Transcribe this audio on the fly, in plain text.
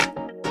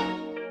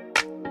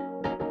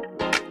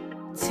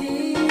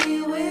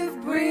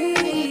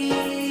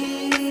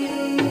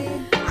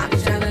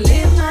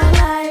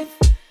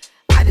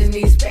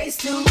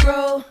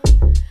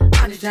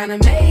just trying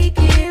to make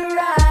it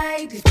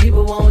right. These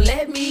people won't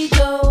let me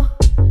go.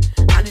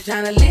 I'm just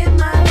trying to live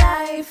my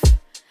life.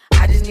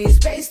 I just need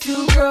space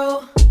to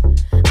grow.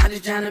 I'm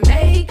just trying to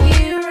make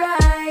it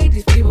right.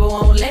 These people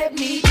won't let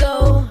me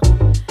go.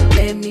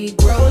 Let me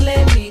grow,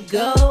 let me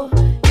go.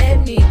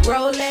 Let me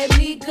grow, let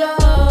me go.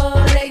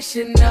 They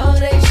should know,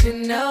 they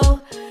should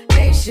know.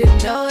 They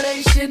should know,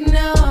 they should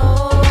know.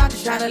 I'm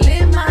just trying to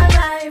live my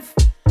life.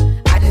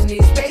 I just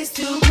need space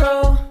to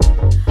grow.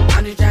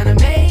 I'm just trying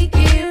to make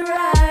it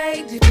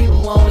right. These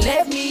people won't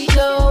let me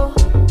go.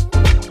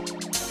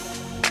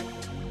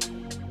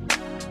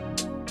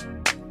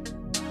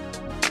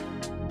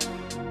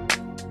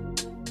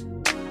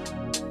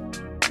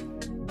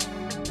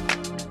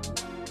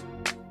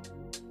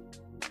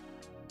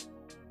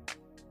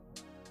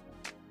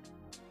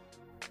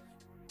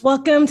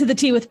 Welcome to the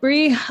Tea with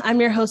Bree. I'm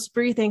your host,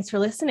 Bree. Thanks for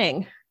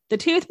listening. The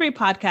Tea with Bree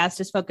podcast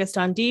is focused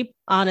on deep,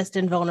 honest,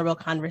 and vulnerable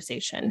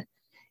conversation.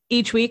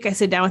 Each week, I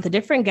sit down with a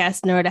different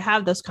guest in order to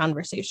have those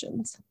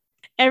conversations.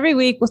 Every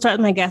week, we'll start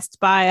with my guest's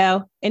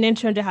bio, an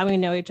intro into how we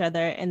know each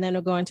other, and then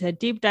we'll go into a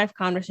deep dive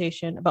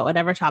conversation about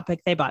whatever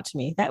topic they brought to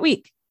me that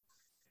week.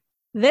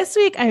 This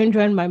week, I am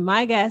joined by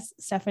my guest,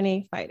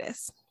 Stephanie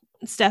Feitas.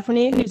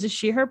 Stephanie uses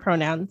she, her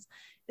pronouns,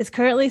 is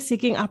currently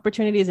seeking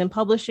opportunities in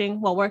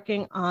publishing while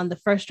working on the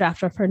first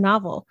draft of her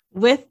novel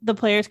with the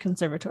Players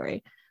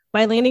Conservatory.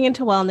 By leaning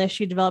into wellness,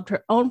 she developed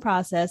her own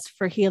process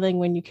for healing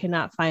when you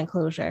cannot find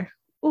closure.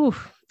 Ooh,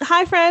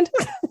 hi, friend.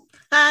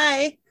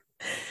 Hi.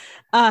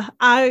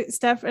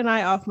 Steph and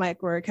I off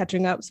mic were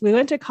catching up. So we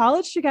went to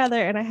college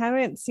together, and I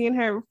haven't seen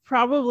her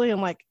probably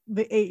in like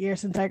the 8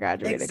 years since I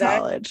graduated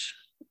college.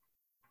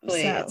 So,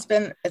 it's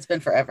been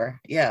forever.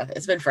 Yeah,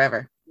 it's been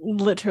forever.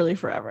 Literally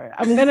forever.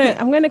 I'm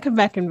gonna come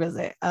back and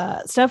visit.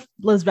 Steph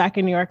lives back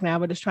in New York now,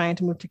 but is trying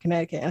to move to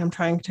Connecticut, and I'm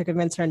trying to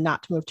convince her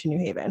not to move to New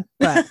Haven.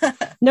 But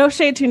no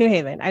shade to New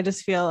Haven. I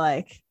just feel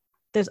like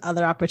there's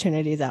other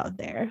opportunities out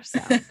there. So,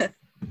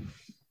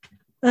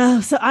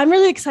 so I'm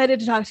really excited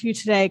to talk to you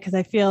today because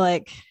I feel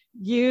like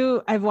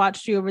I've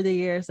watched you over the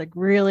years, like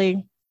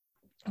really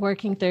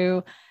working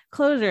through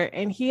closure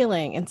and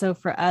healing. And so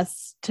for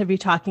us to be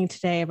talking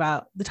today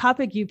about the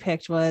topic you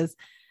picked was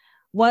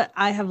what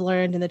I have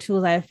learned and the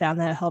tools I have found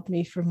that help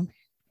me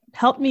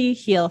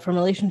heal from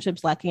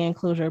relationships lacking in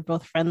closure,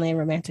 both friendly and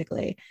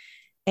romantically.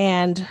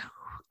 And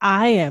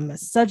I am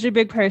such a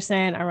big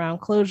person around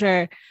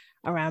closure,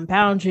 around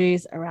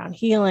boundaries, around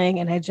healing.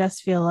 And I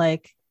just feel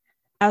like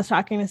I was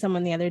talking to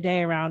someone the other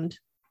day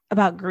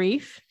about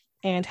grief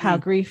and how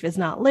grief is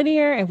not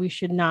linear, and we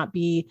should not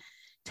be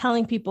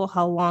telling people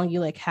how long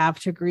you have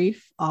to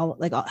grieve, all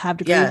in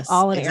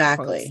air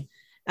quotes.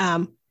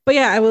 But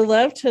yeah, I would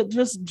love to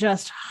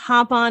just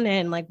hop on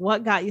in. Like,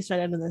 what got you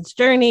started on this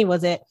journey?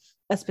 Was it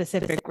a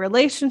specific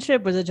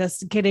relationship? Was it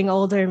just getting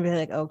older and be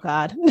like, oh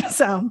God?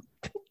 So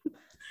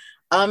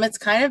it's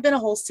kind of been a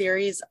whole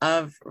series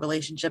of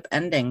relationship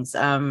endings.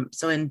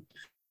 So in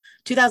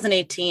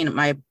 2018,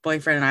 my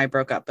boyfriend and I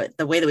broke up, but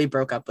the way that we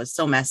broke up was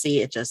so messy.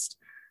 It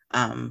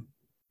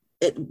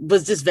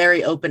was just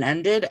very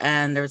open-ended,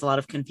 and there was a lot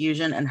of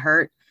confusion and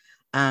hurt.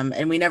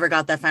 And we never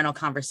got that final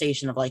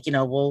conversation of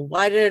well,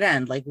 why did it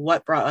end? Like,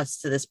 what brought us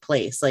to this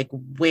place? Like,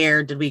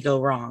 where did we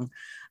go wrong?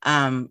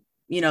 So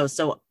it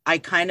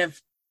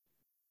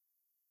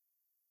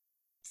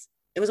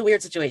was a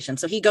weird situation.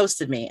 So he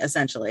ghosted me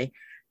essentially.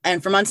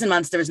 And for months and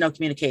months, there was no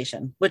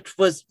communication, which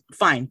was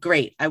fine.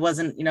 Great. I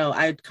wasn't,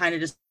 I kind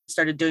of just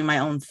started doing my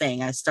own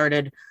thing. I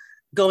started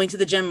going to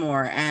the gym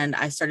more, and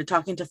I started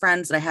talking to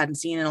friends that I hadn't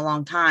seen in a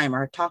long time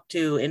or talked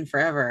to in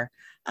forever.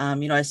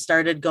 I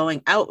started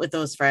going out with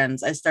those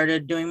friends. I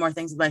started doing more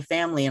things with my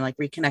family and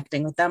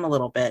reconnecting with them a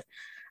little bit.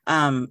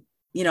 And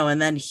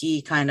then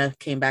he kind of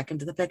came back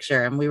into the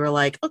picture, and we were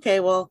like, okay,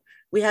 well,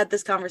 we had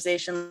this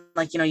conversation,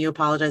 you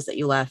apologized that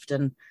you left,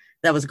 and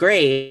that was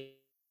great.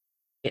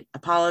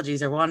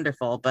 Apologies are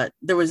wonderful, but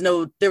there was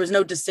no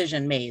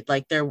decision made.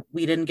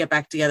 We didn't get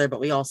back together, but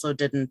we also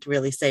didn't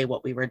really say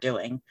what we were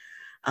doing.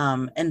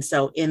 And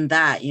so in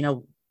that,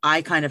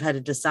 I kind of had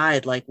to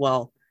decide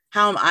well,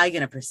 how am I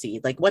going to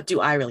proceed? What do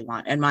I really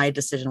want? And my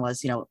decision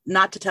was,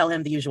 not to tell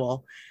him the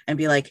usual and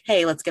be like,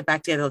 hey, let's get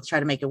back together. Let's try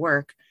to make it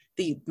work.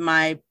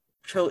 My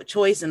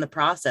choice in the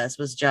process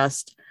was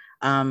just,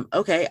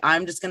 okay,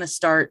 I'm just going to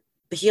start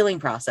the healing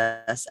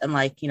process and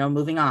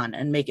moving on,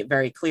 and make it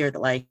very clear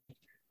that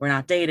we're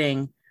not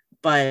dating,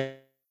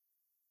 but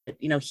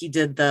he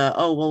did the,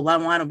 oh, well,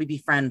 why don't we be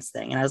friends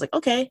thing? And I was like,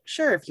 okay,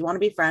 sure. If you want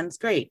to be friends,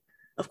 great.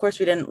 Of course,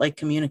 we didn't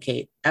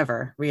communicate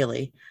ever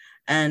really.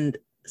 And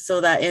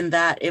so that in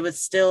that, it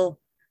was still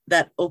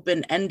that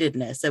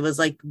open-endedness. It was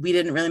we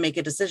didn't really make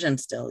a decision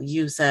still.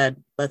 You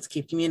said, let's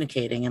keep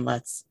communicating and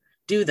let's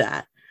do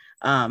that.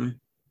 And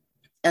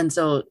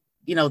so,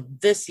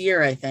 this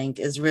year, I think,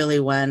 is really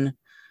when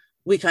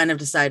we kind of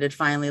decided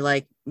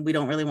finally, we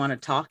don't really want to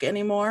talk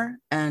anymore.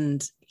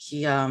 And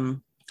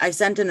I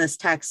sent in this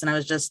text, and I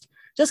was just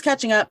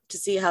catching up to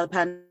see how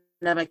the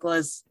pandemic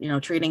was,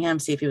 treating him,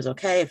 see if he was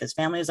okay, if his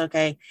family was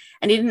okay.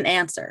 And he didn't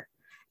answer.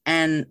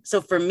 And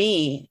so for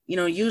me,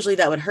 usually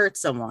that would hurt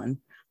someone,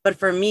 But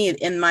for me,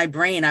 in my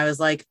brain, I was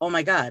like, oh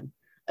my God,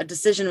 a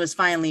decision was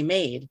finally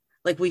made.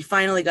 Like we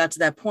finally got to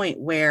that point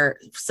where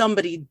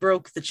somebody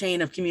broke the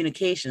chain of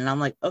communication. And I'm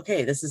like,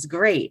 okay, this is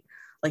great.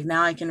 Like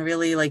now I can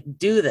really like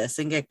do this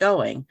and get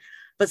going.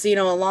 But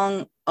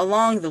so,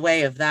 along the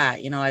way of that,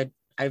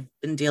 I've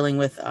been dealing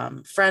with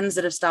friends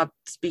that have stopped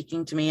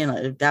speaking to me,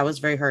 and that was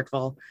very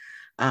hurtful.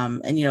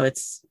 And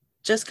it's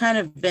just kind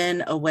of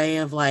been a way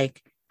of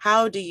like,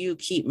 how do you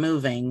keep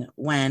moving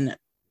when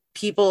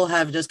people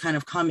have just kind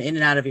of come in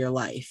and out of your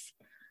life?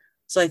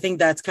 So I think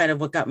that's kind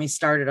of what got me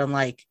started on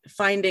like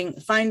finding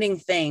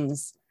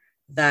things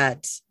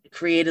that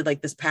created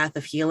like this path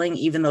of healing,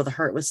 even though the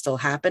hurt was still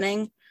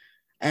happening.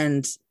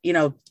 And,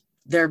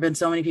 there have been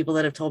so many people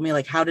that have told me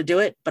like how to do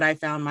it, but I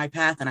found my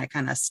path and I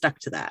kind of stuck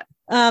to that.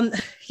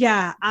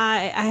 Yeah,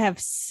 I'm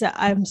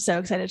so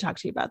excited to talk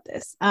to you about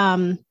this.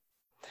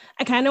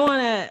 I kind of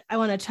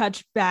want to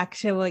touch back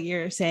to what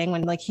you're saying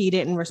when like he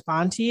didn't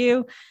respond to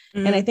you.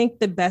 Mm-hmm. And I think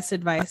the best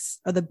advice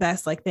or the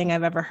best like thing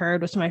I've ever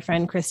heard was my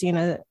friend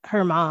Christina.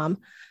 Her mom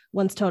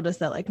once told us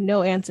that like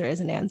no answer is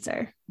an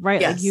answer,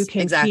 right? Yes, like you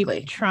can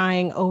keep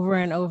trying over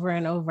and over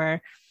and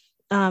over.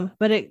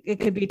 But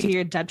it could be to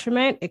your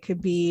detriment. It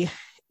could be,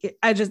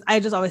 I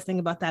just always think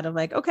about that of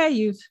like, okay,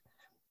 you've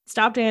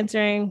stopped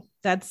answering.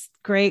 That's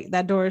great.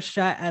 That door is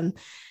shut. And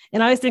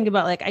I always think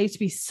about like, I used to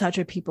be such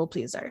a people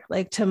pleaser,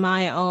 like to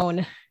my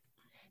own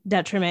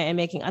detriment and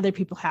making other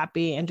people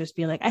happy and just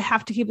being like, I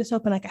have to keep this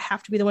open. Like I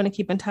have to be the one to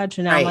keep in touch.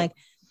 And now I'm like,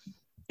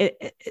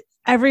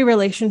 every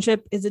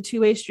relationship is a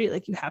two-way street.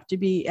 Like it has to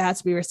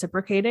be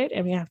reciprocated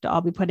and we have to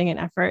all be putting in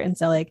effort. And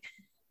so like,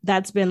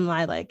 that's been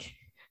my like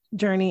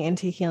journey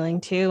into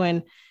healing too.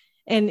 And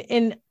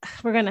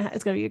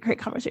it's going to be a great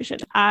conversation.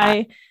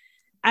 I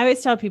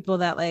always tell people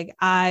that like,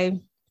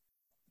 I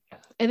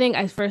think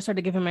I first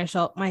started giving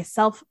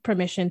myself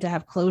permission to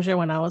have closure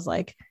when I was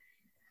like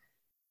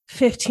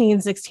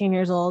 15, 16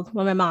 years old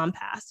when my mom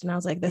passed. And I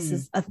was like, this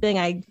is a thing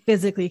I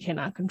physically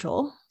cannot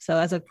control. So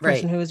as a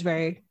person who is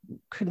very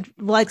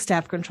likes to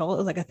have control, it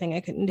was like a thing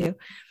I couldn't do.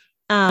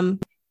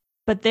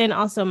 But then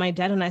also my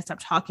dad and I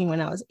stopped talking when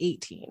I was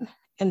 18.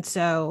 And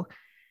so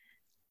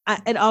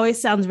it always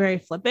sounds very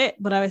flippant,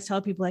 but I always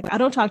tell people like, I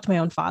don't talk to my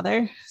own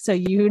father. So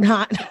you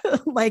not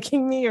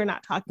liking me or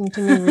not talking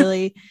to me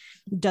really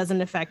doesn't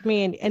affect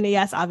me. And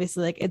yes,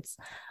 obviously like it's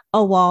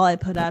a wall I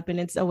put up and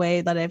it's a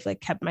way that I've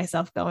like kept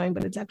myself going,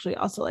 but it's actually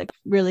also like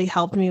really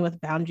helped me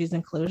with boundaries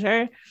and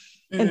closure.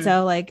 And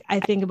so like, I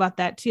think about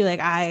that too.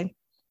 Like I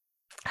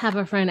have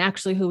a friend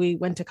actually who we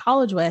went to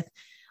college with.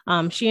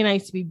 She and I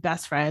used to be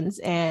best friends,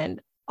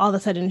 and all of a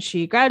sudden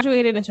she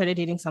graduated and started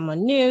dating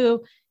someone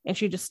new. And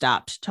she just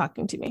stopped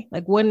talking to me,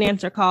 like wouldn't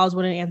answer calls,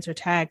 wouldn't answer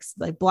texts,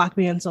 like blocked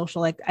me on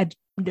social. Like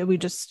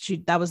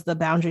that was the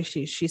boundary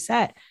she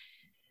set.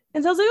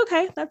 And so I was like,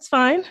 okay, that's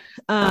fine.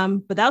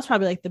 But that was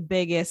probably like the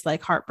biggest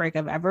like heartbreak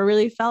I've ever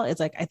really felt. It's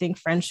like, I think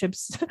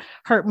friendships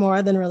hurt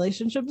more than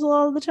relationships a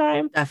lot of the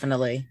time.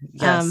 Definitely.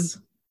 Yes.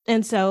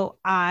 And so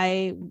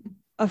a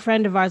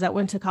friend of ours that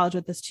went to college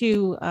with us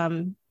too,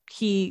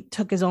 he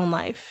took his own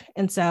life.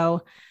 And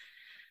so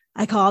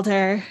I called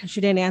her,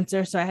 she didn't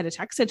answer. So I had to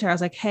text it to her. I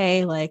was like,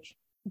 hey, like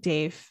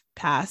Dave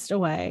passed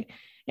away.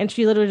 And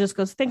she literally just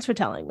goes, thanks for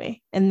telling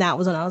me. And that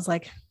was when I was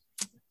like,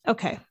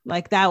 okay,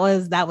 like that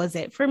was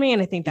it for me.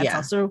 And I think that's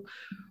also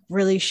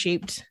really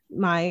shaped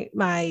my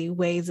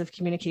ways of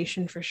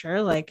communication for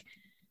sure. Like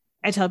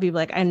I tell people,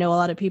 like, I know a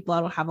lot of people,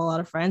 I don't have a lot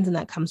of friends. And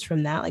that comes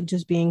from that, like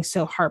just being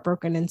so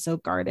heartbroken and so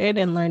guarded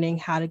and learning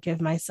how to give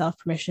myself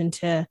permission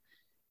to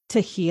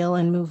heal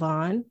and move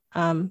on.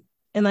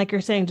 And like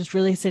you're saying, just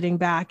really sitting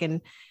back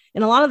and a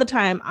lot of the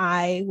time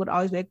I would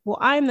always be like, well,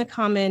 I'm the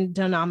common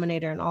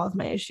denominator in all of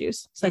my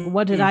issues. It's like,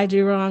 what did I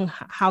do wrong?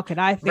 How could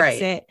I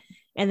fix it?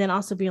 And then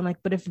also being like,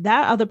 but if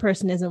that other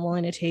person isn't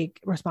willing to take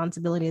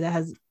responsibility,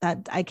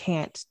 that I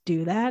can't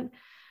do that. So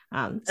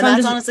and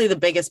that's honestly the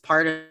biggest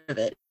part of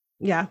it.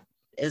 Yeah.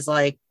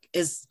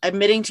 Is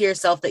admitting to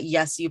yourself that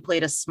yes, you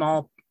played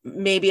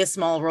maybe a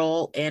small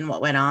role in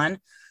what went on,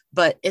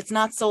 but it's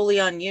not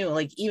solely on you.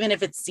 Like, even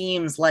if it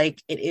seems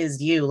like it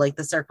is you, like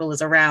the circle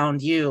is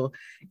around you,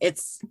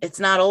 it's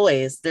not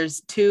always.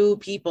 There's two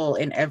people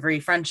in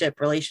every friendship,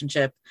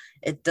 relationship.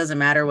 It doesn't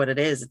matter what it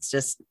is. It's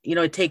just,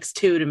 it takes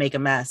two to make a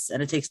mess,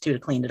 and it takes two to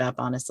clean it up,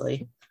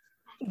 honestly.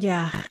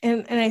 Yeah.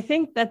 And I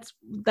think that's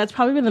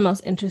probably been the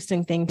most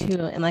interesting thing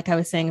too. And like I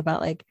was saying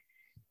about like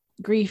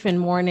grief and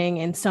mourning,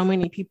 and so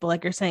many people,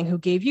 like you're saying, who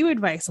gave you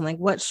advice on like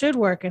what should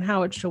work and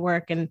how it should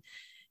work.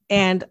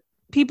 And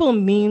people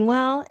mean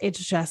well. It's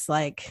just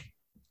like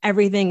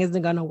everything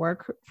isn't going to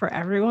work for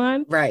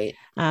everyone. Right.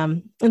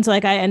 And so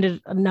like I ended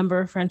a number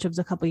of friendships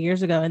a couple of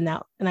years ago, and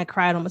I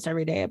cried almost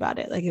every day about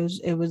it. Like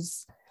it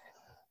was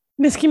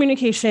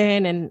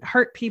miscommunication and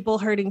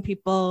hurting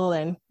people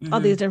and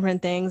all these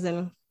different things.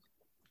 And,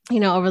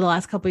 over the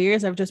last couple of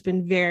years, I've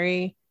been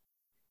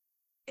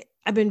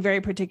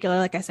very particular,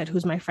 like I said,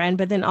 who's my friend,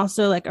 but then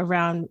also like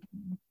around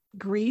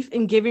grief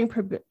and giving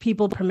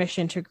people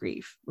permission to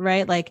grieve,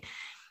 right? Like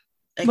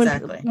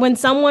Exactly. When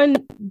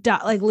someone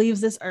like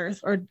leaves this earth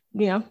or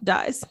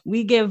dies,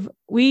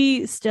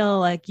 we still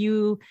like,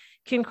 you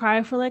can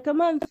cry for like a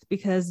month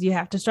because you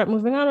have to start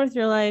moving on with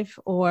your life.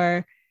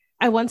 Or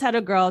I once had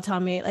a girl tell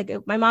me, like,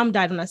 my mom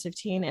died when I was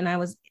 15 and I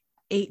was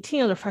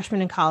 18. I was a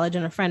freshman in college,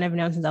 and a friend I've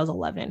known since I was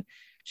 11.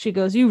 She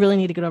goes, "You really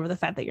need to get over the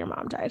fact that your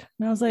mom died."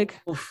 And I was like,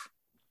 oof.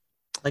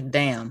 Like,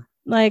 damn.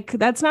 Like,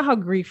 that's not how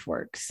grief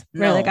works,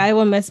 right? No, like, I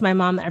will miss my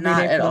mom every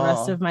not day at for the rest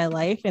all. of my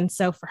life. And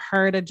so for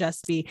her to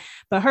just be,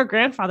 but her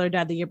grandfather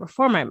died the year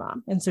before my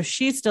mom. And so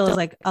she still is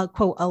like, a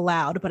quote,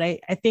 allowed. But I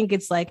think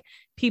it's like,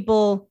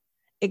 people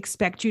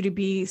expect you to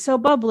be so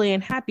bubbly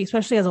and happy,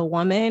 especially as a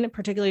woman,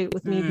 particularly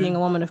with me being a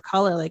woman of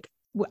color. Like,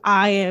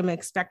 I am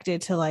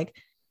expected to like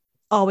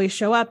always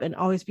show up and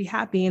always be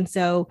happy. And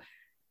so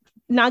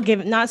not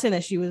saying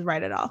that she was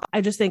right at all.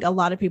 I just think a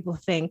lot of people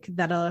think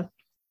that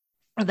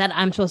that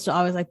I'm supposed to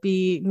always like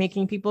be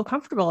making people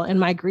comfortable, and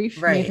my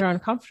grief made her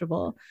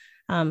uncomfortable.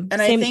 And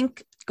I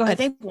think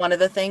one of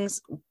the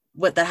things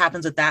that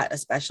happens with that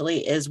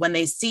especially is when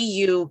they see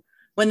you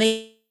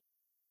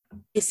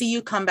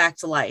come back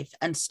to life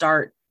and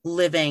start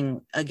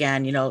living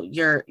again,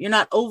 you're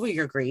not over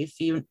your grief.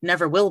 You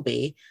never will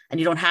be, and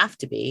you don't have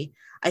to be.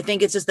 I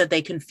think it's just that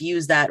they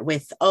confuse that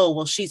with, oh,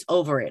 well, she's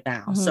over it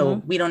now,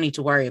 so we don't need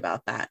to worry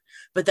about that.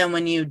 But then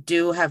when you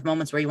do have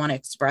moments where you want to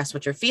express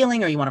what you're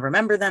feeling, or you want to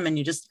remember them,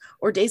 and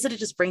or days that it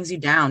just brings you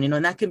down,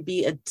 and that can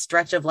be a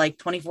stretch of like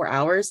 24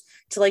 hours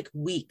to like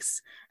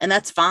weeks, and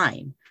that's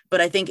fine.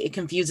 But I think it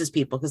confuses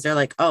people because they're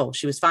like, oh,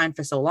 she was fine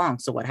for so long,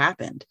 so what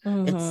happened?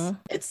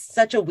 It's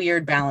such a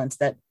weird balance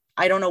that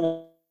I don't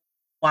know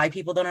why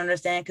people don't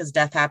understand, because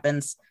death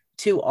happens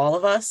to all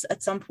of us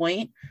at some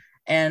point.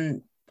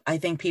 And I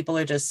think people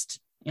are just,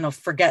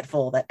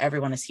 forgetful that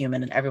everyone is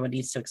human and everyone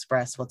needs to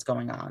express what's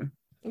going on.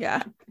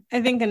 Yeah.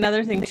 I think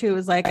another thing too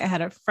is like, I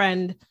had a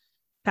friend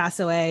pass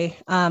away.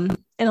 And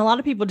a lot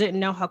of people didn't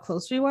know how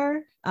close we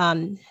were.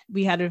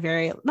 We had a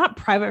very, not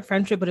private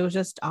friendship, but it was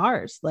just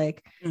ours.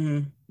 Like,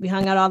 we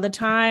hung out all the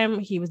time.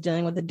 He was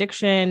dealing with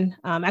addiction.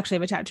 Actually, I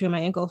have a tattoo on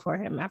my ankle for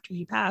him after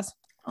he passed.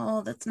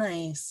 Oh, that's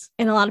nice.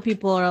 And a lot of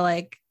people are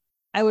like,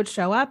 I would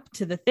show up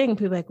to the thing,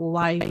 people like, well,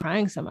 why are you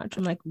crying so much?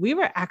 I'm like, we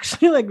were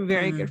actually like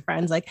very good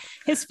friends. Like,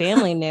 his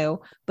family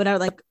knew, but our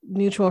like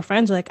mutual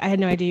friends were like, I had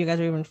no idea you guys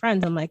were even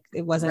friends. I'm like,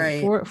 it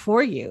wasn't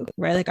for you,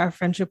 right? Like, our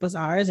friendship was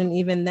ours. And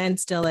even then,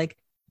 still like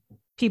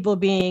people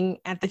being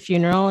at the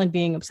funeral and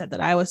being upset that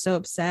I was so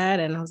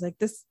upset. And I was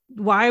like,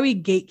 why are we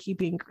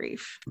gatekeeping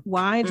grief?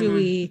 Why do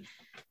we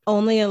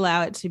only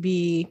allow it to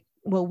be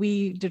what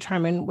we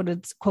determine what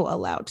it's quote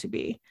allowed to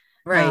be?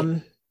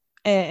 Right.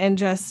 And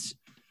just,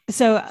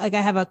 so like,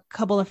 I have a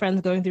couple of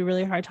friends going through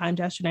really hard times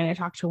yesterday, and I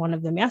talked to one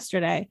of them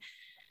yesterday.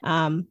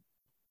 And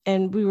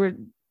they were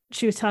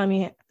telling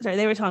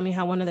me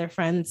how one of their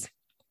friends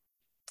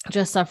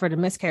just suffered a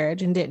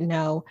miscarriage and didn't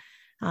know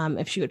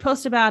if she would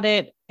post about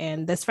it.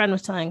 And this friend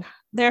was telling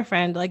their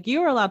friend, like,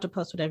 you are allowed to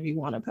post whatever you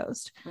want to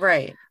post.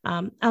 Right.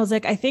 I was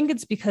like, I think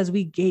it's because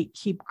we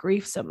gatekeep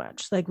grief so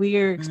much. Like, we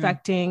are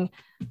expecting,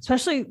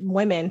 especially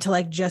women, to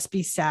like just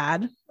be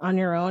sad on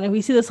your own. And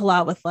we see this a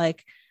lot with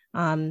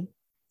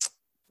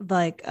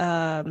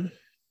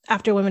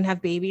after women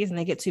have babies and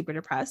they get super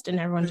depressed, and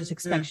everyone just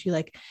expects you,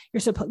 like, you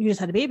just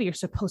had a baby, you're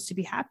supposed to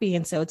be happy.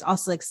 And so it's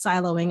also like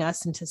siloing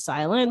us into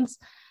silence.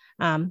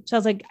 So I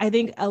was like, I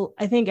think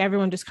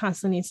everyone just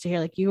constantly needs to hear,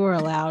 like, you are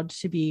allowed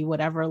to be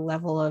whatever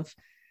level of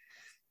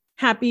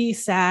happy,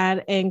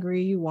 sad,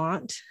 angry you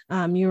want.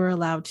 You are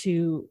allowed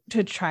to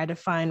try to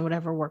find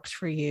whatever works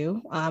for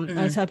you.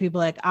 I tell people,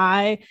 like,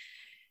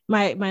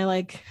 my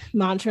like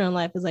mantra in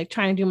life is like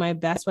trying to do my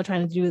best by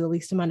trying to do the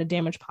least amount of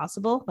damage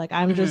possible. Like,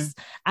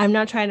 I'm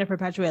not trying to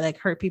perpetuate like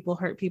hurt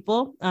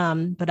people.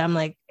 But I'm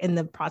like in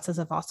the process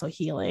of also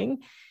healing.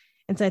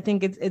 And so I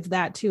think it's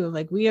that too, of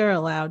like, we are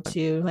allowed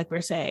to, like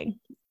we're saying,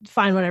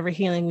 find whatever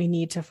healing we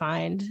need to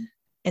find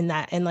in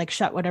that, and like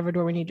shut whatever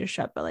door we need to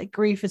shut. But like,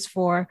 grief is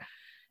for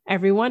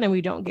everyone, and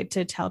we don't get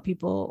to tell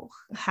people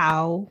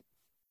how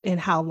and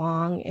how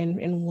long and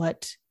in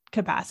what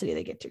capacity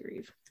they get to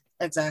grieve.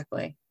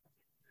 Exactly.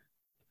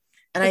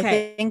 And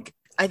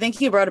I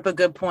think you brought up a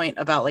good point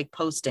about like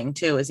posting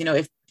too, is,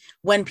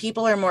 when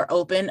people are more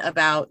open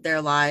about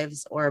their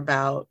lives or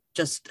about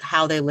just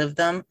how they live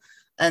them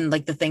and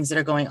like the things that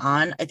are going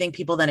on, I think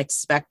people then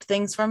expect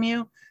things from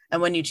you.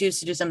 And when you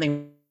choose to do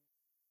something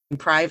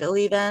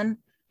privately, then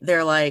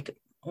they're like,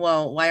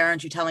 well, why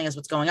aren't you telling us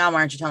what's going on? Why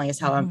aren't you telling us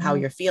how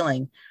you're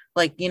feeling?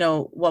 Like,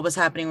 what was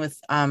happening with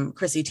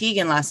Chrissy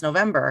Teigen last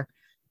November?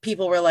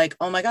 People were like,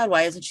 oh my God,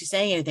 why isn't she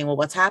saying anything? Well,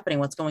 what's happening?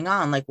 What's going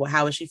on? Like,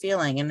 how is she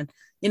feeling? And,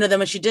 then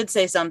when she did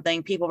say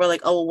something, people were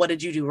like, oh, well, what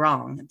did you do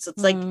wrong? So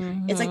it's like,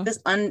 it's like this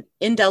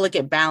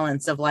indelicate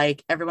balance of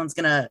like, everyone's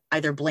going to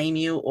either blame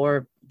you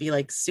or be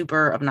like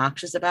super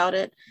obnoxious about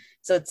it.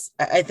 So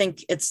I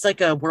think it's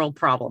like a world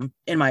problem,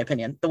 in my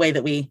opinion, the way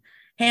that we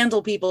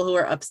handle people who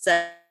are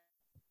upset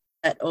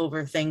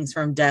over things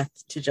from death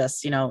to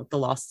just, the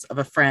loss of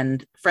a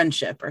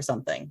friendship or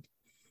something.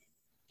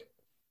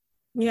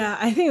 Yeah,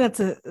 I think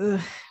that's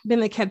been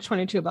the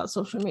catch-22 about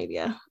social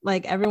media.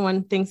 Like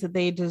everyone thinks that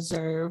they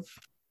deserve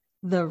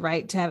the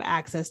right to have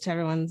access to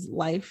everyone's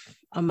life,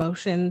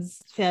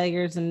 emotions,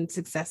 failures, and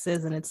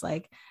successes. And it's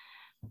like,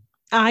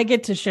 I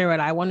get to share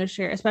what I want to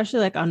share, especially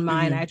like on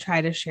mine. I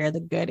try to share the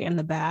good and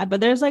the bad, but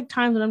there's like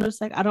times when I'm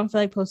just like, I don't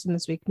feel like posting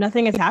this week.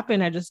 Nothing has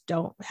happened. I just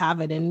don't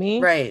have it in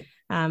me. Right.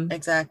 Um,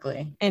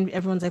 Exactly. and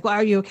everyone's like, well,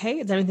 are you okay?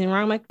 Is anything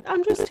wrong? I'm like,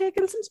 I'm just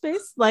taking some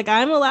space. Like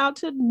I'm allowed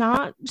to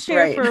not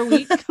share Right. for a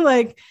week.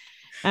 Like,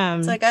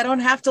 It's like, I don't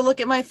have to look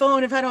at my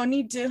phone if I don't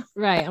need to.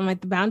 right. I'm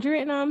like, the boundary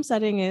right now I'm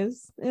setting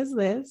is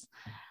this.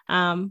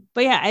 But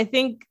yeah, I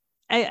think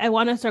I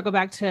want to circle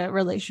back to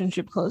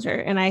relationship closure.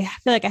 And I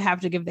feel like I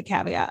have to give the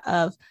caveat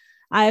of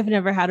I've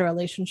never had a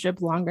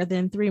relationship longer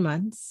than 3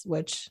 months,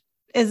 which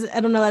is, I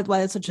don't know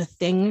why it's such a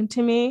thing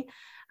to me.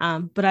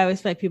 But I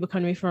always feel like people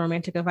come to me for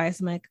romantic advice.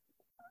 I'm like,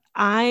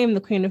 I'm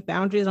the queen of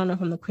boundaries. I don't know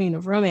if I'm the queen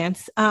of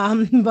romance.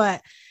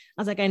 But I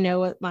was like, I know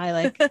what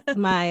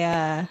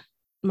my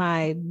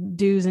my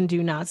do's and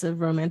do nots of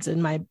romance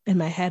in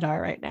my head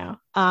are right now.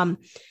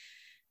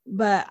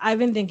 But I've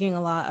been thinking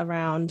a lot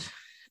around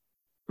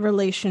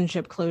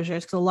relationship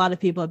closures because a lot of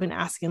people have been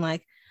asking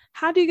like,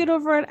 how do you get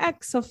over an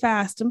ex so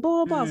fast and blah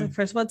blah blah. I was like,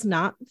 first of all, it's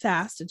not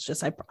fast. It's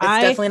just it's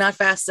definitely not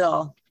fast at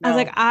all. No. I was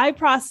like, I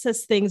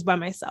process things by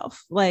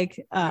myself. Like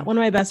one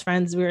of my best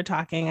friends, we were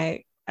talking.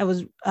 I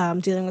was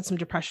dealing with some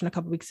depression a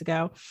couple weeks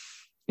ago.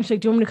 She's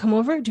like, do you want me to come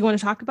over? Do you want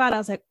to talk about it? I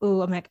was like,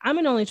 oh, I'm like, I'm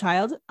an only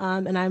child.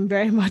 And I'm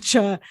very much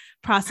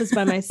process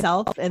by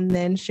myself and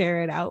then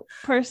share it out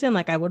person.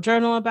 Like I will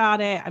journal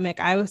about it. I'm like,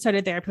 I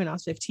started therapy when I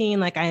was 15.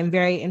 Like I am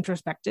very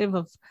introspective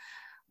of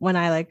when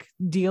I like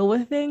deal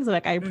with things.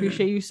 Like I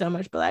appreciate you so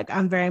much, but like,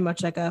 I'm very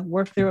much like a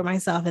work through it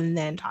myself and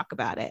then talk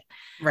about it.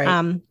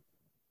 Right.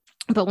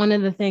 But one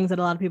of the things that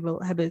a lot of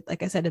people have been,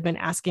 like I said, have been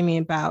asking me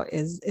about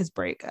is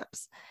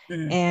breakups.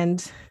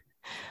 And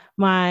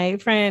my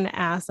friend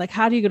asked, like,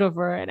 how do you get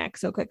over an ex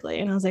so quickly?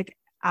 And I was like,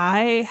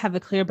 I have a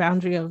clear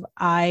boundary of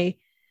I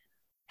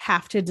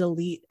have to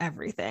delete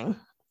everything.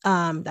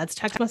 That's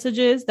text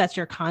messages. That's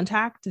your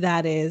contact.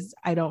 That is,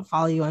 I don't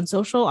follow you on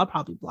social. I'll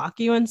probably block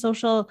you on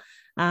social.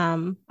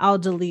 I'll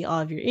delete all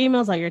of your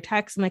emails, all your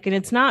texts. I'm like, and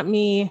it's not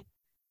me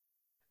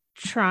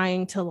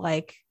trying to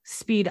like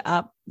speed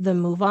up the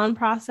move on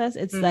process.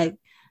 It's like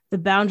the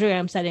boundary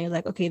I'm setting is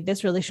like, okay,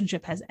 this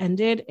relationship has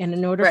ended. And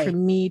in order for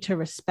me to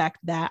respect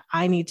that,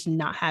 I need to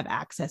not have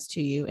access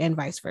to you and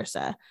vice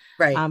versa.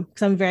 Right.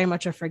 Because I'm very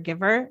much a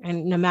forgiver.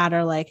 And no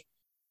matter like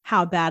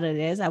how bad it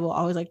is, I will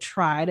always like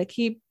try to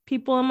keep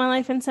people in my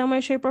life in some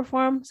way, shape or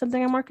form,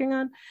 something I'm working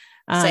on.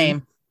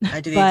 Same. I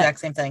do the exact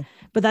same thing.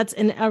 But that's,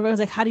 and everyone's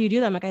like, how do you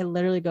do that? I'm like, I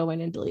literally go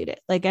in and delete it.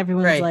 Like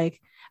everyone's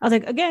like, I was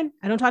like, again,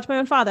 I don't talk to my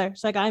own father.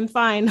 So like, I'm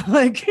fine.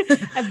 Like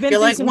I've been you're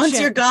like, once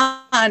you're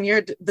gone,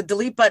 the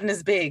delete button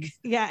is big.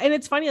 Yeah. And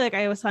it's funny. Like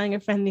I was telling a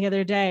friend the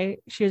other day,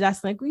 she was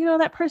asking like, you know,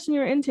 that person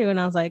you're into. And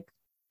I was like,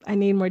 I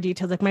need more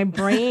details. Like my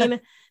brain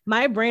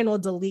will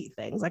delete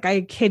things. Like I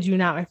kid you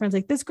not. My friend's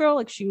like, this girl,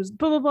 like she was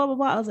blah, blah, blah, blah,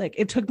 blah. I was like,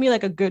 it took me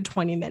like a good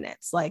 20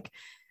 minutes. Like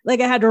I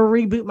had to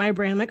reboot my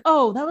brain. I'm like,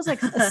 oh, that was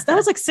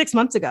like 6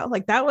 months ago.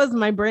 Like that was,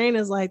 my brain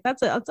is like,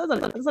 that's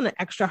on an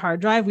extra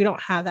hard drive. We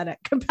don't have that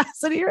at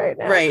capacity right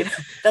now. Right.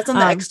 That's on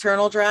the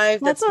external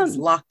drive. That's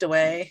locked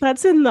away.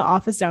 That's in the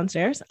office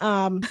downstairs.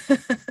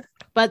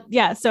 But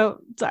yeah, so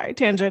sorry,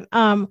 tangent.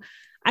 I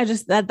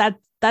just,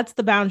 that's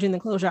the boundary and the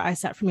closure I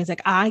set for me. It's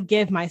like, I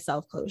give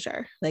myself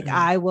closure. Like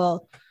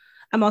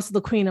I'm also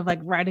the queen of like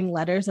writing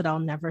letters that I'll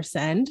never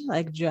send.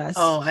 Like just.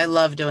 Oh, I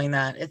love doing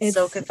that. It's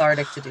so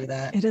cathartic to do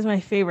that. It is my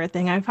favorite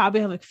thing. I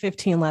probably have like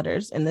 15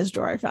 letters in this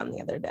drawer I found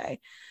the other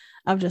day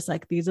of just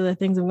like, these are the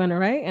things I'm going to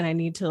write. And I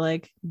need to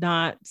like,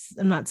 I'm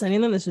not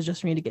sending them. This is just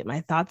for me to get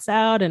my thoughts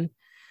out. And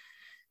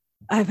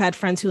I've had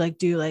friends who like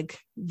do like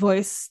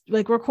voice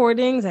like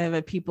recordings. I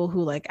have people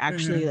who like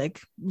actually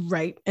like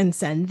write and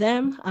send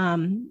them.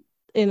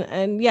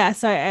 And yeah,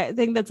 so I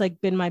think that's like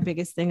been my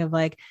biggest thing of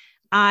like,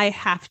 I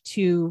have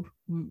to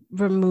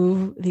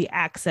remove the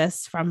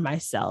access from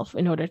myself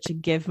in order to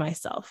give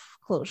myself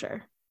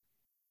closure.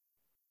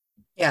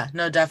 Yeah,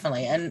 no,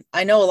 definitely. And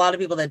I know a lot of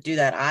people that do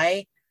that.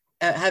 I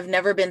have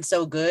never been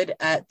so good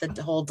at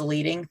the whole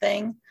deleting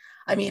thing.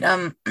 I mean,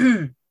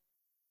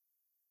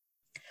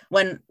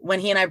 when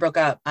he and I broke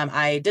up,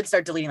 I did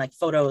start deleting like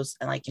photos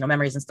and like, you know,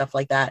 memories and stuff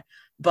like that.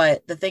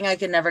 But the thing I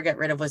could never get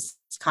rid of was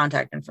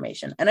contact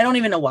information. And I don't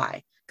even know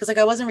why. Because like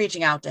I wasn't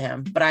reaching out to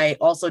him, but I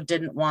also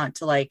didn't want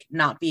to like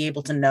not be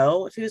able to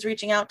know if he was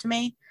reaching out to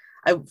me.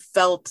 I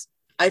felt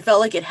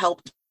like it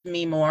helped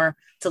me more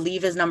to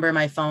leave his number in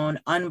my phone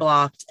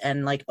unblocked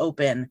and like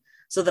open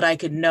so that I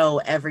could know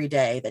every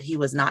day that he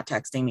was not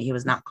texting me, he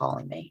was not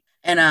calling me.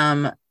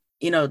 And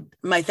you know,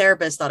 my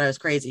therapist thought I was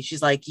crazy.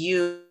 She's like,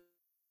 you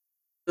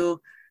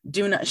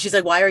do not. She's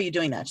like, why are you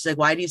doing that? She's like,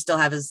 why do you still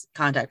have his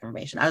contact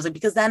information? I was like,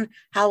 because then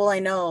how will I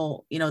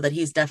know, you know, that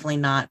he's definitely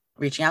not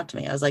reaching out to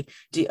me? I was like,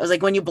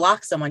 when you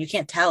block someone, you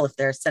can't tell if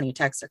they're sending you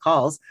texts or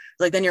calls.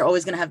 Like, then you're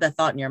always going to have that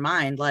thought in your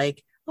mind,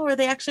 like, oh, are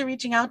they actually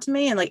reaching out to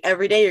me? And like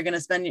every day you're going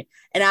to spend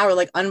an hour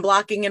like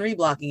unblocking and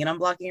reblocking and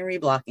unblocking and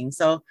reblocking.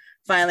 So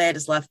finally I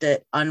just left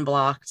it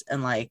unblocked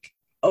and like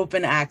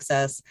open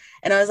access.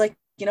 And I was like,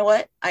 you know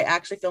what? I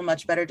actually feel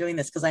much better doing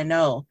this because I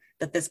know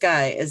that this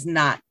guy is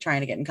not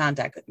trying to get in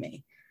contact with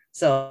me.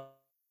 So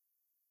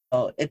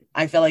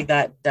I feel like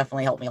that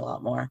definitely helped me a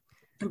lot more.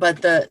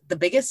 But the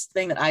biggest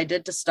thing that I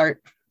did to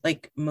start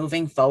like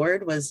moving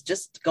forward was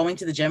just going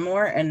to the gym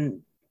more.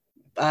 And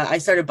I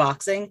started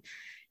boxing.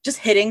 Just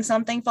hitting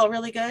something felt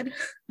really good.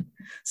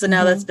 So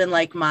now that's been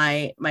like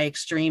my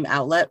extreme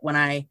outlet when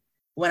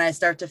I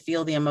start to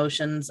feel the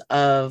emotions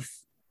of,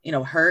 you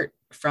know, hurt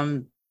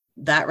from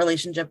that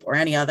relationship or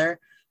any other.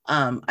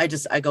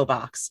 I go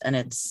box and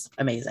it's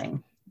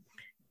amazing.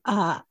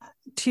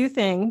 Two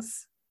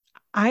things.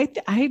 I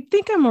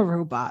think I'm a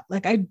robot.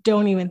 Like, I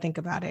don't even think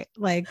about it.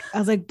 Like, I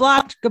was like,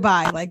 blocked,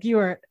 goodbye. Like, you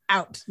are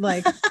out.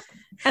 Like,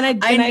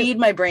 and I need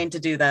my brain to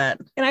do that.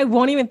 And I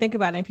won't even think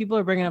about it. And people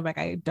are bringing up, like,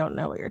 I don't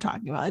know what you're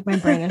talking about. Like, my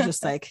brain is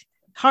just like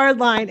hard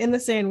line in the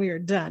sand. We are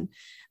done.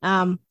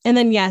 And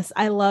then, yes,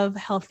 I love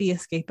healthy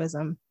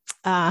escapism.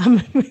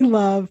 We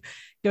love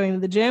going to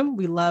the gym.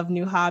 We love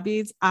new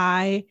hobbies.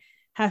 I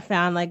have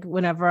found like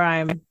whenever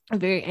I'm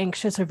very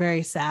anxious or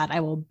very sad,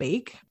 I will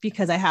bake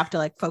because I have to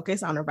like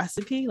focus on a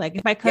recipe. Like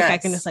if I cook, I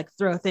can just like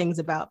throw things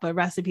about, but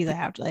recipes I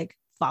have to like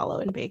follow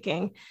in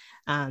baking.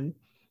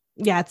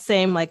 Yeah, it's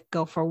same, like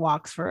go for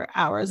walks for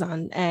hours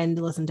on end,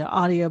 listen to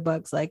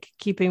audiobooks, like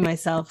keeping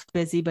myself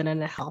busy, but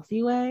in a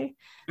healthy way.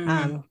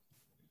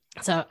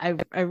 So I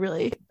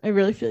really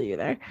feel you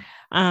there.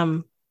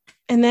 And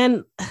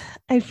then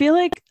I feel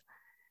like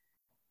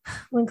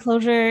when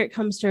closure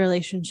comes to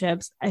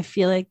relationships, I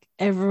feel like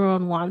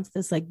everyone wants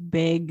this like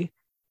big,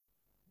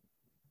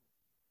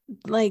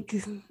 like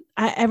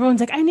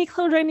everyone's like, I need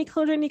closure.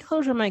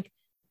 I'm like,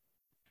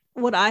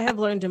 what I have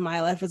learned in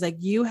my life is like,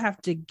 you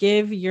have to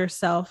give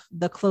yourself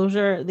the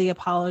closure, the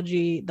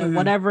apology, the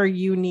whatever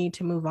you need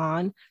to move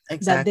on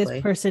that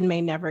this person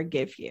may never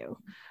give you.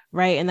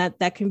 Right. And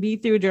that can be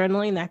through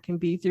journaling, that can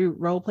be through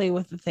role play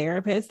with a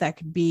therapist, that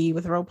could be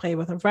with role play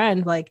with a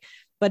friend. Like,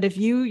 but if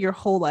you your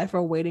whole life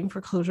are waiting for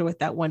closure with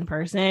that one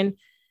person,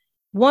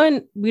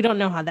 we don't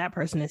know how that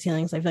person is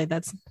healing. So I feel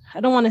like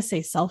I don't want to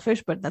say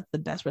selfish, but that's the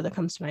best word that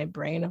comes to my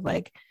brain of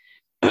like,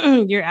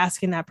 you're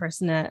asking that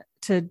person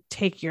to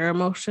take your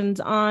emotions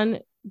on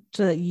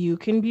so that you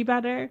can be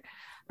better.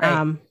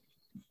 Right.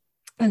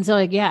 And so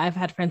like, yeah, I've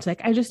had friends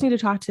like, I just need to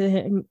talk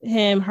to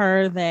him,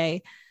 her,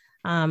 they,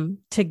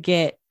 to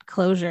get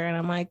closure. And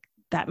I'm like,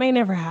 that may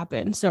never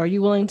happen. So are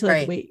you willing to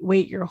like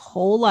wait your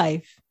whole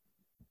life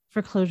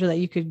for closure that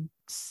you could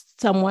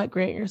somewhat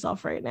grant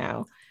yourself right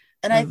now?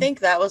 And I think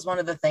that was one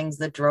of the things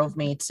that drove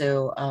me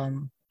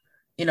to,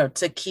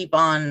 to keep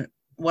on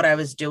what I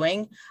was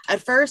doing.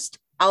 At first,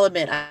 I'll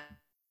admit, I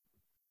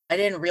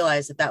didn't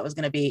realize that was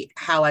going to be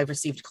how I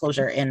received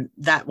closure in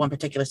that one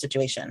particular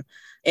situation.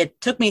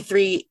 It took me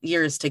 3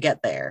 years to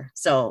get there.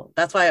 So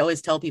that's why I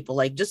always tell people,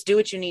 like, just do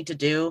what you need to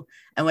do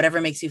and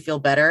whatever makes you feel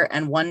better.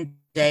 And one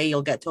day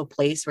you'll get to a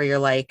place where you're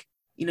like,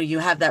 you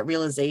have that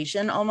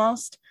realization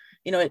almost.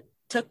 It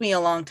took me a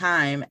long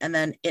time. And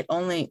then it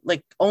only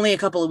a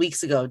couple of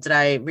weeks ago did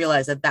I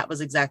realize that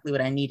was exactly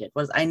what I needed.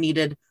 I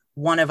needed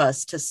one of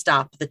us to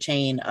stop the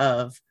chain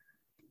of,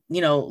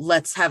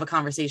 let's have a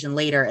conversation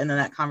later. And then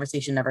that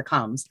conversation never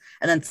comes.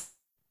 And then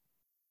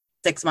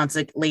 6 months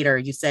later,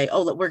 you say,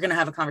 oh, we're going to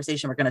have a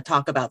conversation. We're going to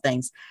talk about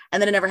things.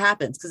 And then it never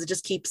happens because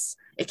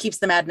it keeps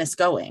the madness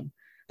going.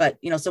 But,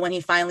 so when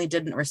he finally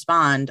didn't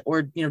respond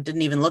or,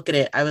 didn't even look at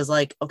it, I was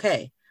like,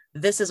 okay,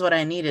 this is what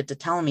I needed to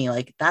tell me.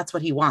 Like, that's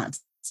what he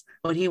wants.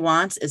 What he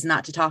wants is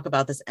not to talk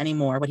about this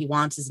anymore. What he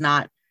wants is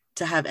not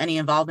to have any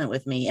involvement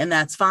with me. And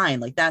that's fine.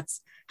 Like, that's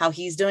how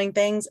he's doing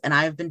things. And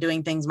I've been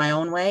doing things my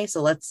own way.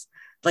 So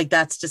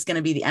that's just going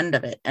to be the end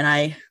of it. And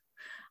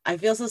I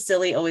feel so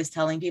silly always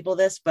telling people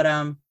this,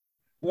 but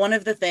one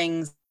of the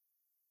things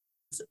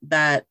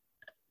that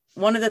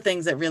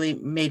really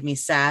made me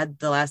sad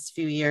the last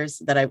few years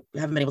that I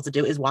haven't been able to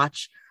do is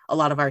watch a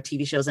lot of our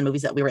TV shows and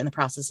movies that we were in the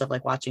process of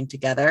like watching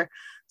together.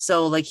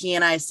 So like he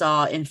and I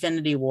saw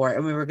Infinity War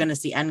and we were going to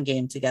see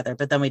Endgame together,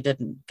 but then we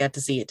didn't get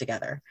to see it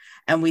together.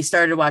 And we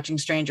started watching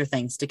Stranger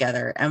Things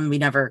together and we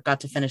never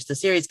got to finish the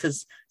series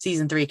because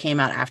season 3 came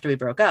out after we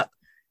broke up.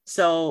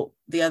 So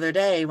the other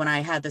day when I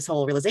had this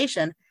whole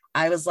realization,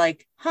 I was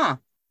like,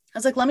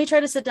 let me try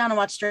to sit down and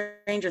watch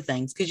Stranger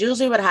Things. Because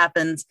usually what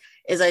happens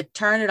is I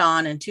turn it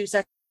on and 2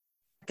 seconds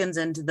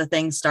into the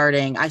thing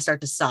starting, I start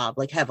to sob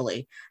like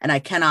heavily and I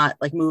cannot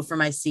like move from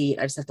my seat.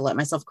 I just have to let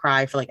myself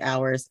cry for like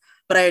hours,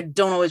 but I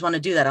don't always want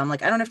to do that. I'm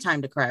like, I don't have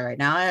time to cry right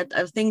now. I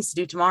have things to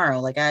do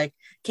tomorrow. Like I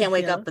can't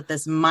wake up with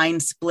this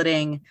mind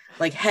splitting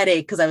like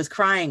headache because I was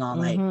crying all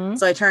night.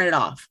 So I turn it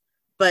off.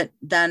 But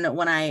then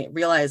when I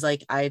realized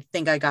like, I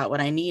think I got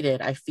what I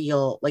needed, I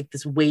feel like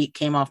this weight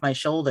came off my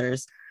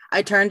shoulders.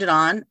 I turned it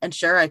on and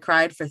sure, I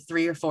cried for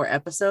 3 or 4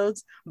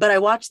 episodes, but I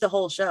watched the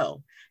whole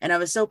show and I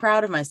was so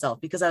proud of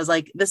myself because I was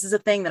like, this is a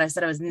thing that I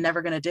said I was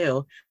never going to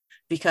do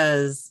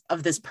because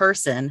of this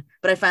person,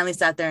 but I finally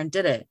sat there and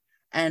did it.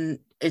 And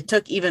it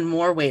took even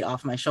more weight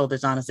off my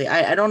shoulders, honestly.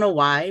 I don't know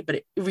why, but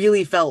it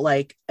really felt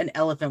like an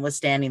elephant was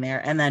standing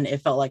there. And then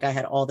it felt like I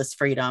had all this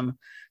freedom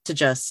to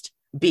just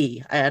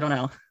be. I don't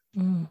know.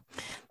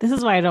 This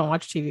is why I don't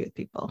watch TV with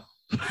people.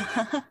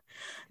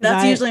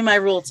 That's usually my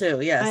rule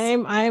too. Yes.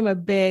 I'm a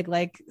big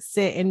like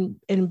sit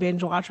and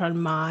binge watch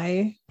on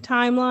my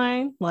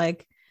timeline.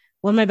 Like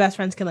one of my best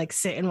friends can like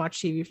sit and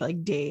watch TV for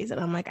like days. And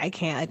I'm like, I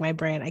can't, like my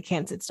brain, I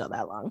can't sit still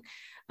that long.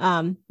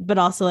 But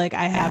also like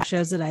I have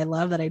shows that I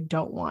love that I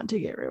don't want to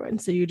get ruined.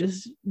 So you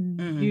just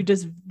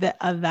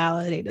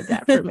validated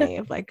that for me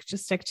of like,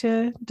 just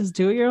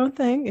do your own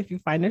thing. If you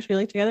find a show you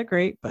like together,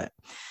 great. But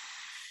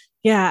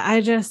yeah,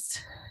 I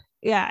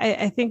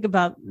think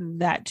about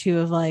that too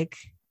of like,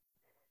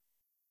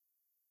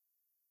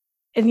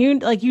 and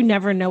you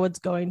never know what's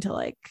going to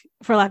like,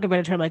 for lack of a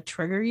better term, like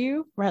trigger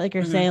you, right? Like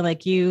you're saying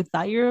like you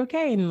thought you were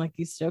okay and like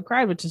you still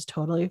cried, which is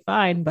totally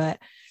fine. But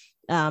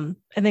I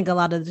think a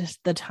lot of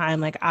just the time,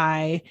 like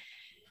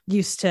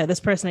this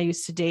person I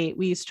used to date,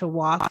 we used to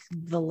walk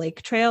the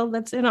lake trail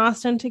that's in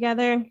Austin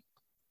together.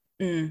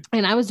 And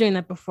I was doing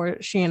that before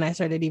she and I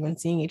started even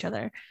seeing each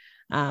other.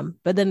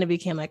 But then it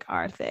became like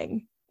our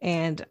thing.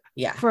 And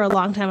for a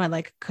long time, I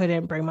like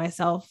couldn't bring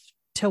myself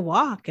to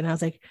walk. And I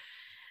was like,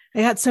 I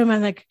got so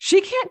mad, like,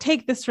 she can't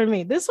take this from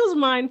me. This was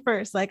mine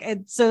first. Like,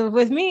 so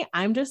with me,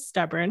 I'm just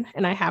stubborn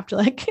and I have to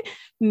like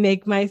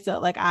make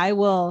myself like,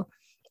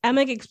 I'm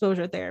like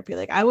exposure therapy.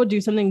 Like I will do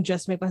something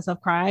just to make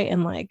myself cry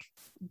and like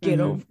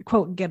get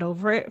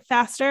over it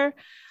faster.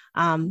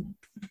 But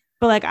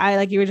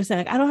like you were just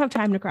saying, like, I don't have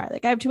time to cry.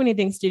 Like I have too many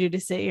things to do to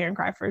sit here and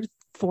cry for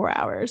 4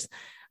 hours.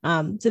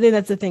 So then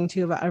that's the thing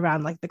too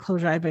around like the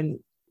closure I've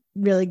been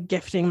really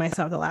gifting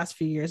myself the last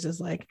few years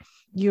is like,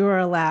 you are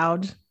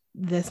allowed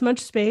this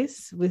much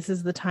space. This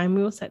is the time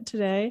we will set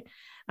today.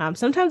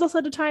 Sometimes I'll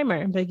set a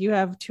timer, like you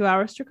have 2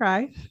 hours to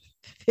cry,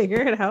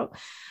 figure it out.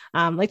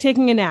 Like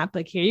taking a nap,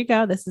 like here you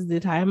go. This is the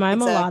time I'm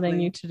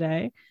allotting you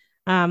today.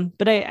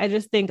 But I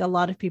just think a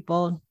lot of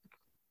people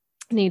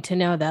need to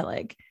know that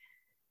like,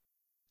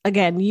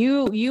 again,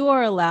 you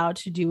are allowed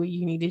to do what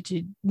you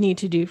need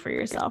to do for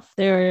yourself.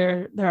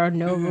 There are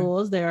no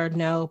rules. There are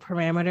no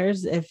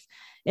parameters.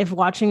 If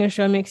watching a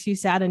show makes you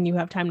sad and you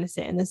have time to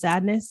sit in the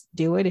sadness,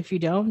 do it. If you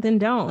don't, then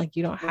don't. Like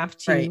you don't have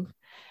to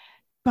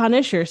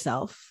punish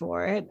yourself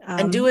for it.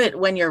 And do it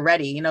when you're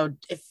ready. You know,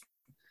 if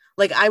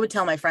like I would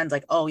tell my friends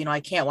like, oh, you know,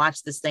 I can't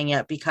watch this thing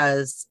yet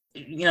because,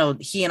 you know,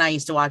 he and I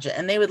used to watch it.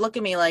 And they would look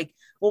at me like,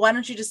 well, why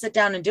don't you just sit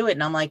down and do it?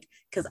 And I'm like,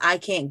 because I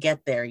can't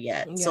get there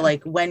yet. Yeah. So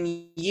like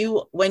when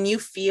you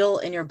feel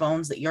in your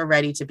bones that you're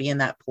ready to be in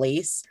that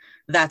place,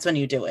 that's when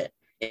you do it.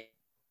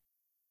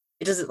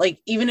 It doesn't, like,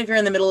 even if you're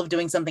in the middle of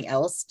doing something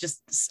else,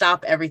 just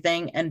stop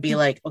everything and be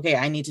like, okay,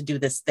 I need to do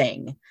this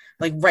thing.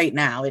 Like right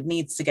now, it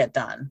needs to get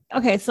done.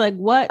 Okay. So like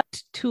what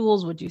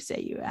tools would you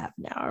say you have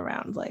now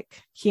around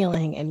like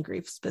healing and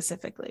grief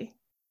specifically?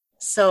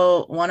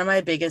 So one of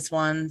my biggest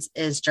ones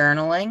is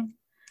journaling.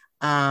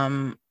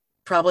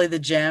 Probably the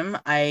gym.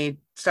 I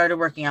started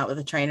working out with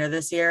a trainer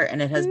this year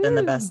and it has been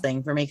the best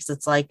thing for me because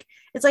it's like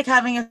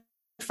having a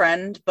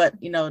friend, but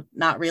you know,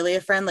 not really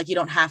a friend. Like you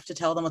don't have to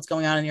tell them what's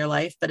going on in your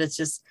life, but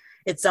it's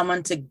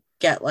someone to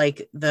get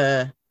like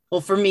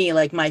for me,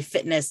 like my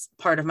fitness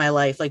part of my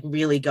life, like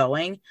really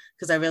going,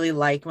 because I really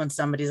like when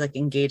somebody's like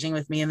engaging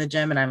with me in the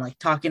gym and I'm like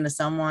talking to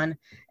someone,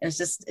 and it's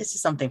just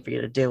something for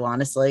you to do,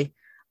 honestly.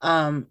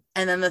 And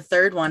then the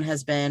third one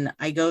has been,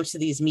 I go to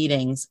these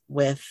meetings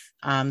with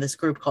this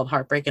group called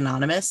Heartbreak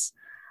Anonymous.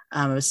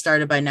 It was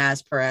started by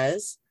Naz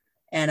Perez.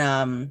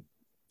 And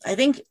I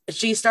think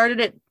she started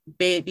it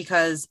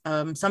because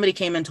somebody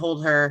came and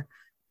told her,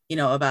 you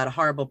know, about a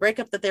horrible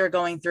breakup that they were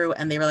going through.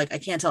 And they were like, I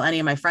can't tell any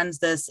of my friends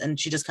this. And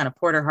she just kind of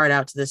poured her heart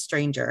out to this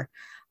stranger.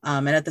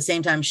 And at the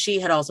same time, she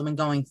had also been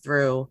going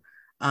through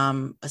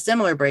a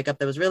similar breakup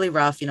that was really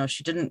rough. You know,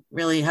 she didn't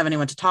really have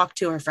anyone to talk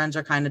to. Her friends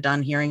are kind of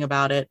done hearing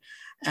about it.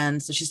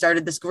 And so she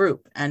started this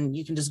group, and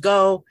you can just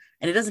go,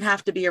 and it doesn't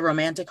have to be a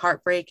romantic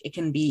heartbreak. It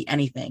can be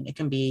anything. It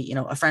can be, you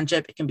know, a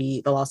friendship. It can be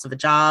the loss of a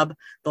job,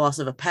 the loss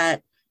of a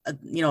pet,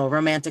 you know, a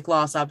romantic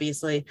loss,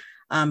 obviously.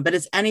 But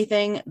it's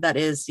anything that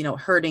is, you know,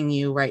 hurting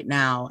you right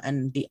now.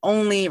 And the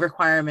only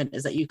requirement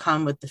is that you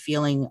come with the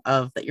feeling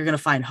of that you're going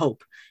to find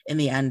hope in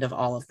the end of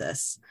all of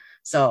this.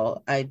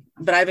 So I've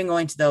been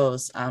going to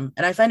those, and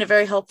I find it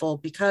very helpful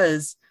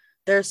because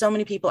there are so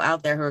many people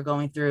out there who are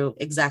going through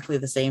exactly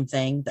the same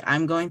thing that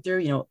I'm going through,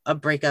 you know, a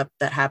breakup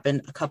that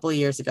happened a couple of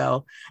years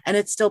ago, and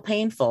it's still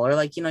painful, or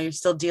like, you know, you're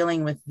still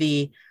dealing with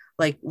the,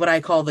 like what I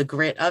call the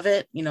grit of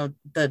it, you know,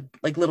 the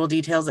like little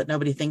details that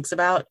nobody thinks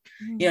about.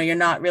 You know, you're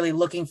not really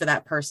looking for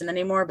that person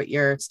anymore, but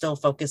you're still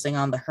focusing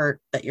on the hurt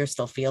that you're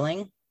still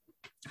feeling.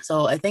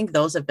 So I think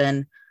those have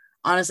been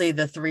honestly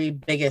the three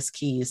biggest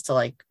keys to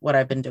like what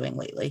I've been doing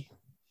lately.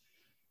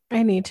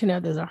 I need to know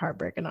there's a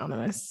Heartbreak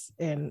Anonymous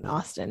in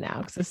Austin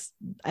now, because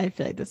I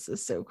feel like this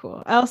is so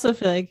cool. I also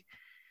feel like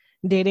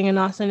dating in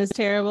Austin is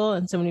terrible,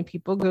 and so many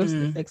people go,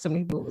 like so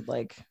many people would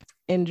like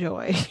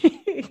enjoy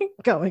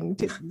going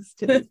to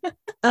these.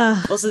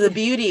 Well, so the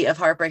beauty of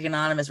Heartbreak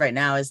Anonymous right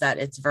now is that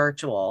it's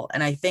virtual,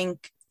 and I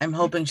think I'm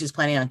hoping she's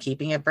planning on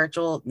keeping it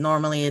virtual.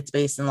 Normally it's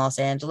based in Los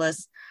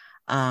Angeles.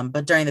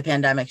 But during the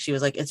pandemic, she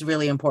was like, it's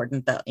really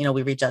important that, you know,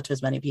 we reach out to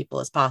as many people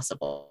as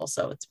possible.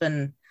 So it's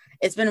been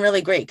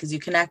really great because you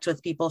connect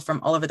with people from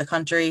all over the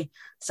country.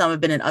 Some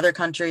have been in other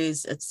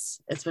countries. It's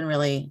been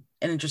really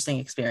an interesting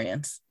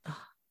experience. Oh,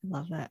 I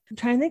love that. I'm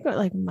trying to think what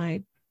like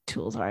my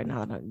tools are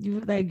now.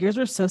 Yours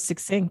were so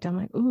succinct. I'm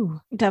like, ooh,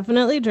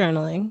 definitely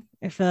journaling.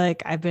 I feel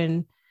like I've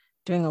been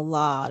doing a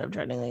lot of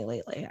journaling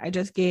lately. I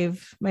just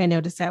gave my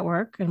notice at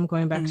work and I'm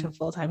going back to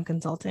full-time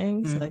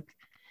consulting. So like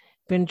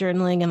been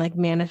journaling and like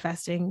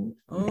manifesting.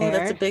 Oh,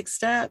 that's a big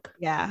step.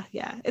 Yeah.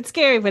 It's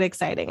scary, but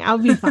exciting. I'll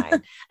be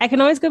fine. I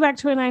can always go back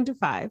to a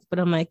 9-to-5, but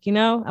I'm like, you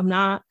know, I'm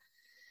not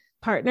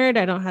partnered.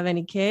 I don't have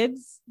any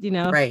kids, you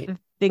know, right. If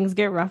things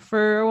get rough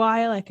for a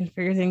while, I can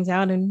figure things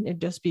out and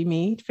it'd just be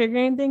me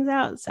figuring things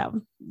out.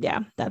 So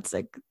yeah, that's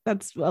a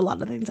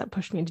lot of things that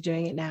pushed me into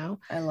doing it now.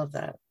 I love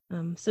that.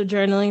 So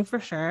journaling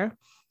for sure.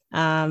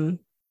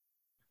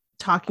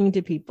 Talking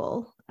to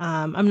people.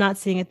 I'm not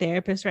seeing a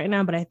therapist right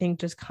now, but I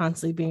think just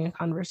constantly being in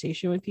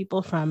conversation with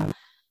people from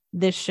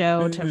this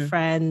show to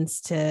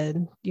friends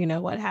to, you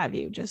know, what have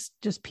you,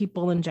 just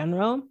people in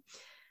general.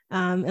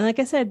 And like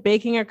I said,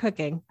 baking or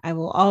cooking, I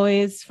will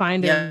always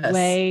find a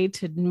way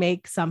to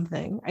make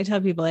something. I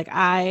tell people like,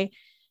 I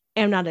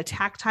am not a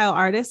tactile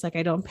artist. Like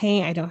I don't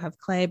paint, I don't have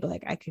clay, but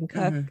like I can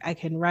cook, I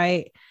can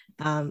write.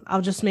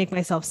 I'll just make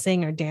myself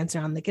sing or dance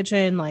around the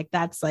kitchen. Like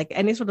that's like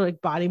any sort of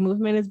like body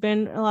movement has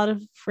been a lot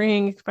of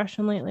freeing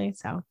expression lately.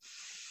 So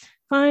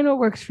find what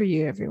works for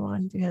you,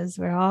 everyone, because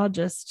we're all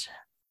just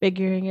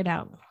figuring it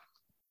out.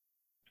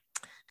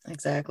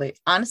 Exactly.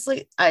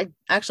 Honestly, I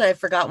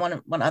forgot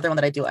one other one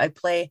that I do.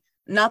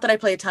 Not that I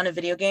play a ton of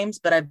video games,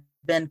 but I've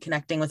been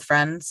connecting with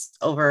friends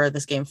over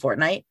this game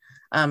Fortnite.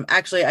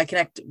 Actually, I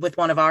connect with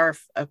one of our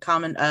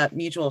common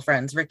mutual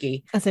friends,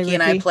 Ricky. He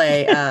and I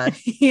play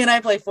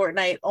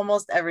Fortnite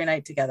almost every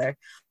night together.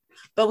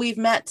 But we've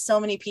met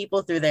so many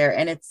people through there,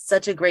 and it's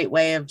such a great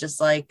way of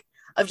just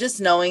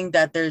knowing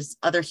that there's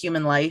other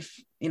human life,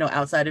 you know,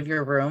 outside of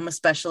your room,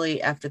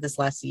 especially after this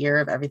last year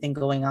of everything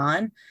going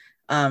on.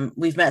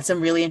 We've met some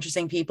really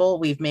interesting people.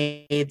 We've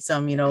made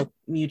some, you know,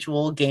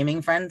 mutual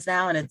gaming friends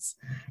now. And it's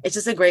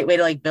just a great way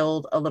to like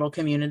build a little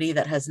community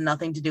that has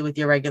nothing to do with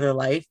your regular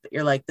life, but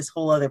you're like this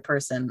whole other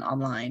person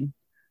online.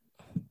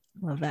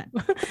 Love that.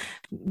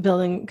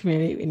 Building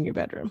community in your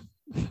bedroom.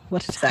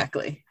 What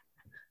exactly.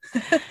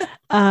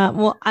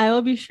 Well, I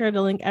will be sure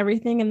to link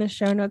everything in the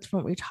show notes from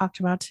what we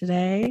talked about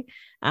today.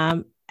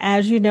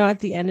 As you know, at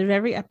the end of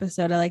every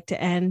episode, I like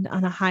to end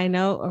on a high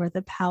note or with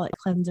a palate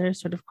cleanser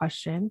sort of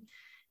question.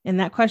 And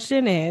that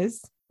question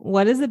is,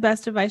 what is the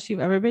best advice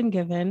you've ever been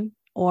given?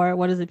 Or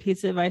what is a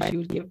piece of advice you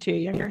would give to your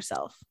younger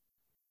self?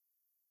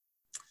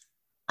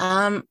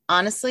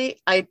 Honestly,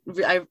 I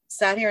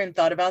sat here and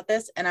thought about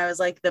this, and I was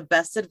like, the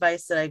best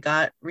advice that I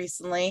got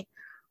recently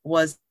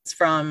was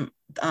from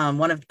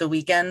one of The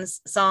Weeknd's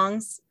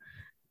songs.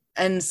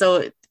 And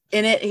so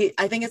in it,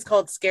 I think it's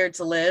called Scared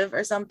to Live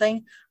or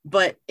something,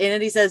 but in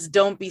it, he says,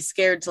 don't be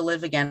scared to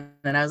live again.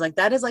 And I was like,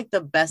 that is like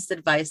the best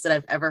advice that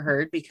I've ever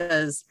heard,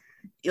 because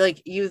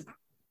like you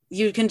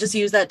can just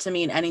use that to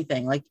mean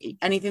anything, like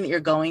anything that you're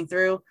going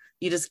through.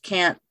 You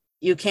can't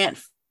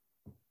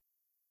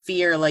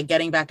fear like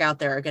getting back out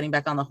there or getting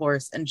back on the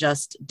horse and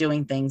just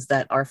doing things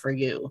that are for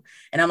you.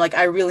 And I'm like,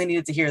 I really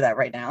needed to hear that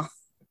right now.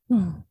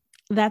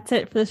 That's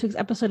it for this week's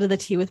episode of The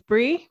Tea with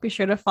Bree. Be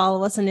sure to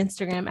follow us on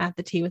Instagram at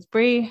The Tea with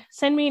Bree.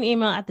 Send me an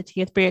email at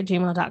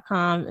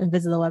theteawithbree@gmail.com and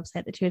visit the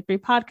website,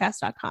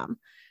 theteawithbreepodcast.com.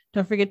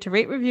 Don't forget to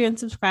rate, review, and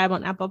subscribe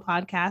on Apple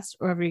Podcasts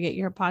or wherever you get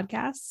your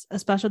podcasts. A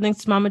special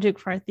thanks to Mama Duke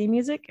for our theme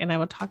music, and I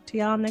will talk to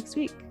y'all next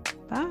week.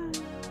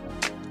 Bye.